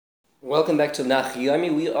Welcome back to Nach.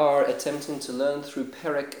 We are attempting to learn through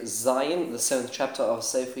Perek Zion, the 7th chapter of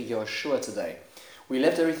Sefer Yoshua today. We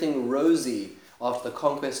left everything rosy after the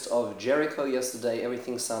conquest of Jericho yesterday.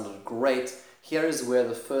 Everything sounded great. Here is where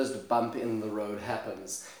the first bump in the road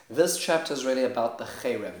happens. This chapter is really about the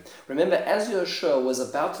Cherem. Remember, as Yoshua was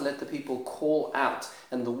about to let the people call out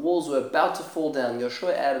and the walls were about to fall down,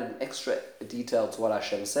 Yoshua added an extra detail to what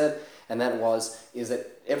Hashem said, and that is that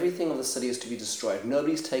everything of the city is to be destroyed.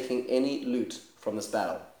 Nobody's taking any loot from this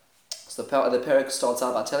battle. So the Perek starts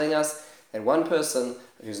out by telling us that one person,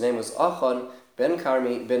 whose name was Achon, Ben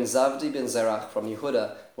Carmi, Ben Zavdi, Ben Zerach from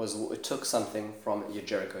Yehuda, took something from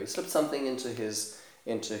Jericho. He slipped something into his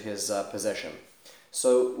possession.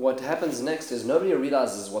 So what happens next is nobody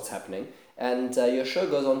realizes what's happening, and Yoshua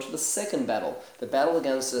goes on to the second battle, the battle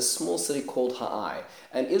against a small city called Ha'ai.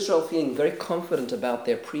 And Israel, feeling very confident about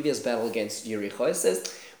their previous battle against Jericho,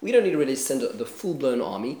 says, we don't need to really send the full-blown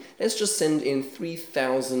army. Let's just send in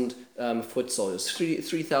 3,000 foot soldiers,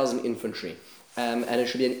 3,000 infantry. And it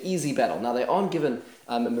should be an easy battle. Now, they aren't given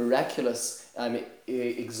miraculous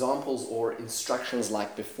examples or instructions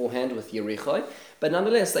like beforehand with Jericho, but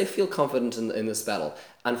nonetheless, they feel confident in this battle.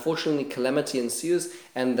 Unfortunately, calamity ensues,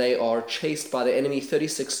 and they are chased by the enemy.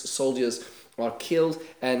 36 soldiers are killed,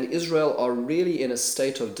 and Israel are really in a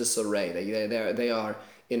state of disarray. They are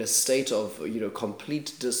in a state of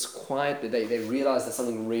complete disquiet. They realize that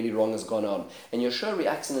something really wrong has gone on. And Yoshua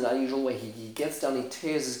reacts in an unusual way. He gets down, he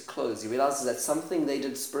tears his clothes. He realizes that something they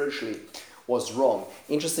did spiritually was wrong.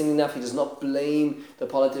 Interestingly enough, he does not blame the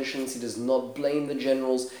politicians, he does not blame the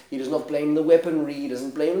generals, he does not blame the weaponry, he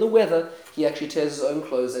doesn't blame the weather. He actually tears his own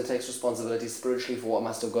clothes and takes responsibility spiritually for what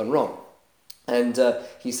must have gone wrong. And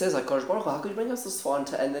he says, HaKadosh Baruch Hu, how could you bring us this far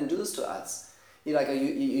and then do this to us?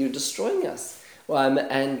 You're destroying us. What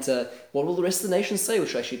will the rest of the nation say?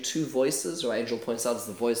 Which are actually two voices, or Angel points out is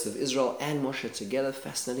the voice of Israel and Moshe together,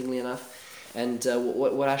 fascinatingly enough. And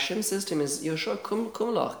what Hashem says to him is, Yoshua, kum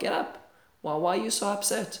lach, get up. Why are you so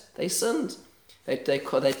upset? They sinned. They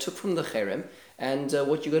took from the Cherem, and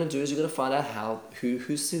what you're going to do is you're going to find out who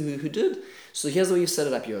did. So here's the way you set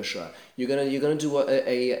it up, Yoshua. You're going to do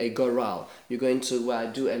a goral. You're going to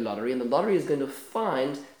do a lottery, and the lottery is going to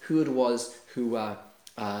find who it was who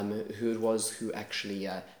actually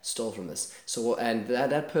stole from this. So and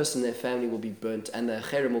that person, their family will be burnt, and the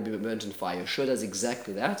Cherem will be burnt in fire. Yoshua does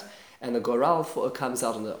exactly that. And the Goral comes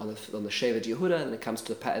out on the Shevet Yehuda, and it comes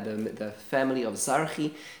to the family of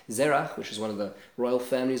Zerach, which is one of the royal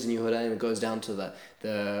families in Yehuda, and it goes down to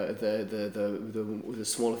the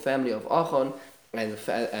smaller family of Achon, and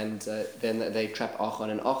then they trap Achon,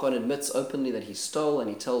 and Achon admits openly that he stole, and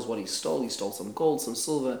he tells what he stole. He stole some gold, some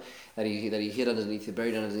silver that he hid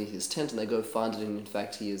buried underneath his tent, and they go find it, and in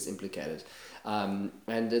fact he is implicated. And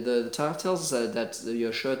the Torah tells us that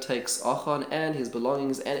Yoshua takes Achon and his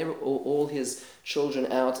belongings and all his children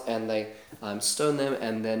out, and they stone them,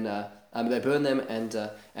 and then they burn them and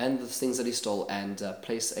the things that he stole, and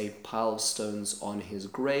place a pile of stones on his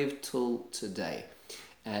grave till today.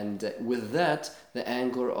 And with that, the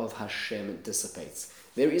anger of Hashem dissipates.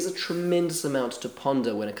 There is a tremendous amount to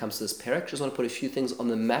ponder when it comes to this Perek. Just want to put a few things on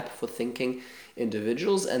the map for thinking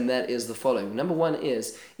individuals, and that is the following. Number one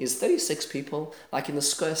is 36 people, like in the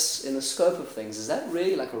scope of things, is that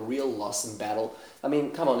really like a real loss in battle? I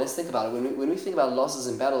mean, come on, let's think about it. When we think about losses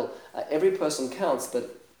in battle, every person counts,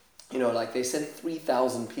 but like they said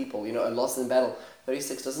 3,000 people, a loss in battle,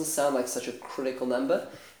 36 doesn't sound like such a critical number.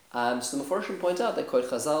 So the Meforshim point out that quote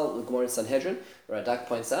Chazal, the Gemara in Sanhedrin, Radak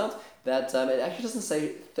points out that it actually doesn't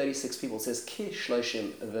say 36 people. It says ki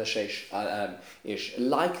shloshim v'sheish ish,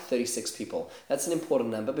 like 36 people. That's an important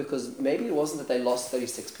number, because maybe it wasn't that they lost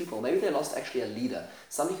 36 people. Maybe they lost actually a leader,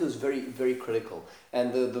 somebody who was very, very critical.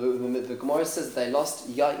 And the Gemara says that they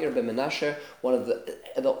lost Yair ben Menashe, one of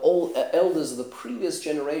the old elders of the previous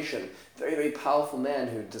generation, very, very powerful man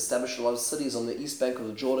who had established a lot of cities on the east bank of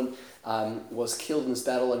the Jordan, was killed in this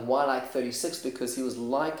battle. And why like 36? Because he was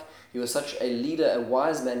such a leader, a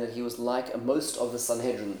wise man, that he was like most of the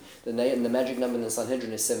Sanhedrin. The magic number in the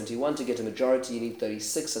Sanhedrin is 71. To get a majority, you need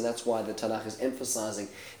 36, and that's why the Tanakh is emphasizing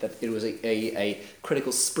that it was a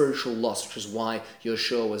critical spiritual loss, which is why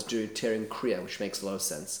Yoshua was tearing Kriya, which makes a lot of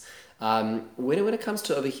sense. When it comes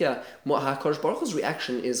to over here, HaKadosh Baruch Hu's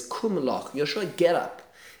reaction is kum lach, Yoshua, get up.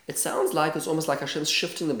 It sounds like it's almost like Hashem's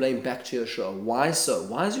shifting the blame back to Yoshua. Why so?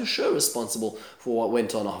 Why is Yoshua responsible for what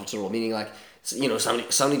went on after all? Meaning, like,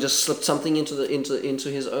 somebody just slipped something into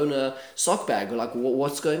his own sock bag. Or like,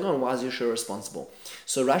 what's going on? Why is Yoshua responsible?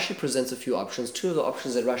 So Rashi presents a few options. Two of the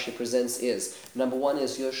options that Rashi presents is, number one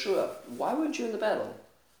is, Yoshua, why weren't you in the battle?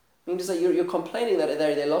 I mean, you're complaining that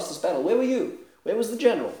they lost this battle. Where were you? Where was the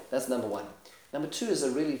general? That's number one. Number two is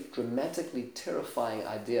a really dramatically terrifying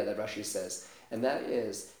idea that Rashi says, and that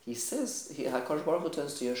is, HaKadosh Baruch Hu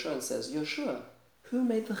turns to Yeshua and says, Yeshua, who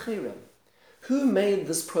made the Cherem? Who made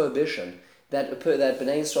this prohibition that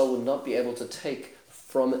Bnei Israel would not be able to take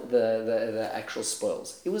from the actual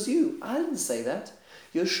spoils? It was you. I didn't say that.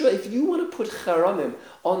 Yeshua, if you want to put charamim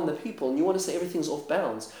on the people and you want to say everything's off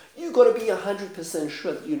bounds, you've got to be 100%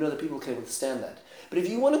 sure that you know that people can withstand that. But if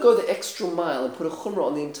you want to go the extra mile and put a chumrah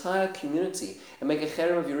on the entire community and make a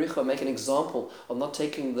cherem of Yericho, make an example of not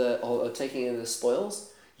taking taking in the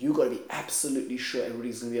spoils, you've got to be absolutely sure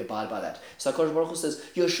everybody's going to be abide by that. So HaKadosh Baruch Hu says,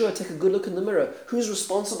 Yeshua, take a good look in the mirror. Who's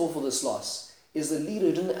responsible for this loss? Is the leader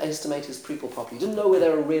who didn't estimate his people properly, didn't know where they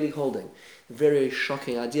were really holding. Very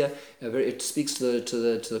shocking idea. It speaks to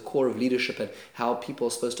the core of leadership and how people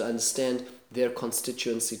are supposed to understand their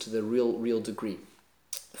constituency to the real degree.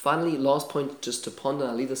 Finally, last point just to ponder,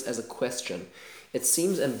 I'll leave this as a question. It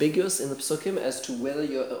seems ambiguous in the psukim as to whether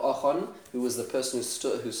your Achon, who was the person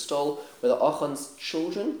who stole, whether Achon's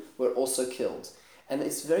children were also killed. And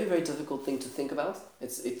it's a very, very difficult thing to think about.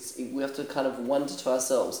 We have to kind of wonder to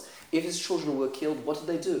ourselves, if his children were killed, what did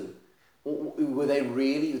they do? Were they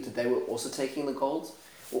really, did they were also taking the gold?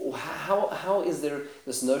 Or how is there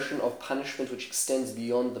this notion of punishment which extends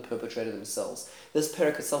beyond the perpetrator themselves? This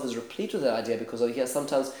Perek itself is replete with that idea because over here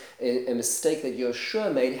sometimes a mistake that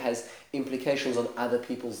Yeshua made has implications on other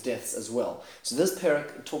people's deaths as well. So this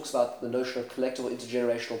Perek talks about the notion of collective or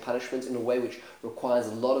intergenerational punishment in a way which requires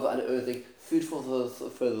a lot of unearthing, food for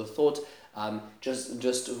further thought,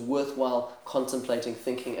 just worthwhile contemplating,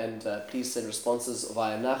 thinking, and please send responses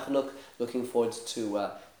via Nach. Looking forward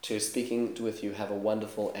to speaking with you. Have a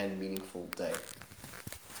wonderful and meaningful day.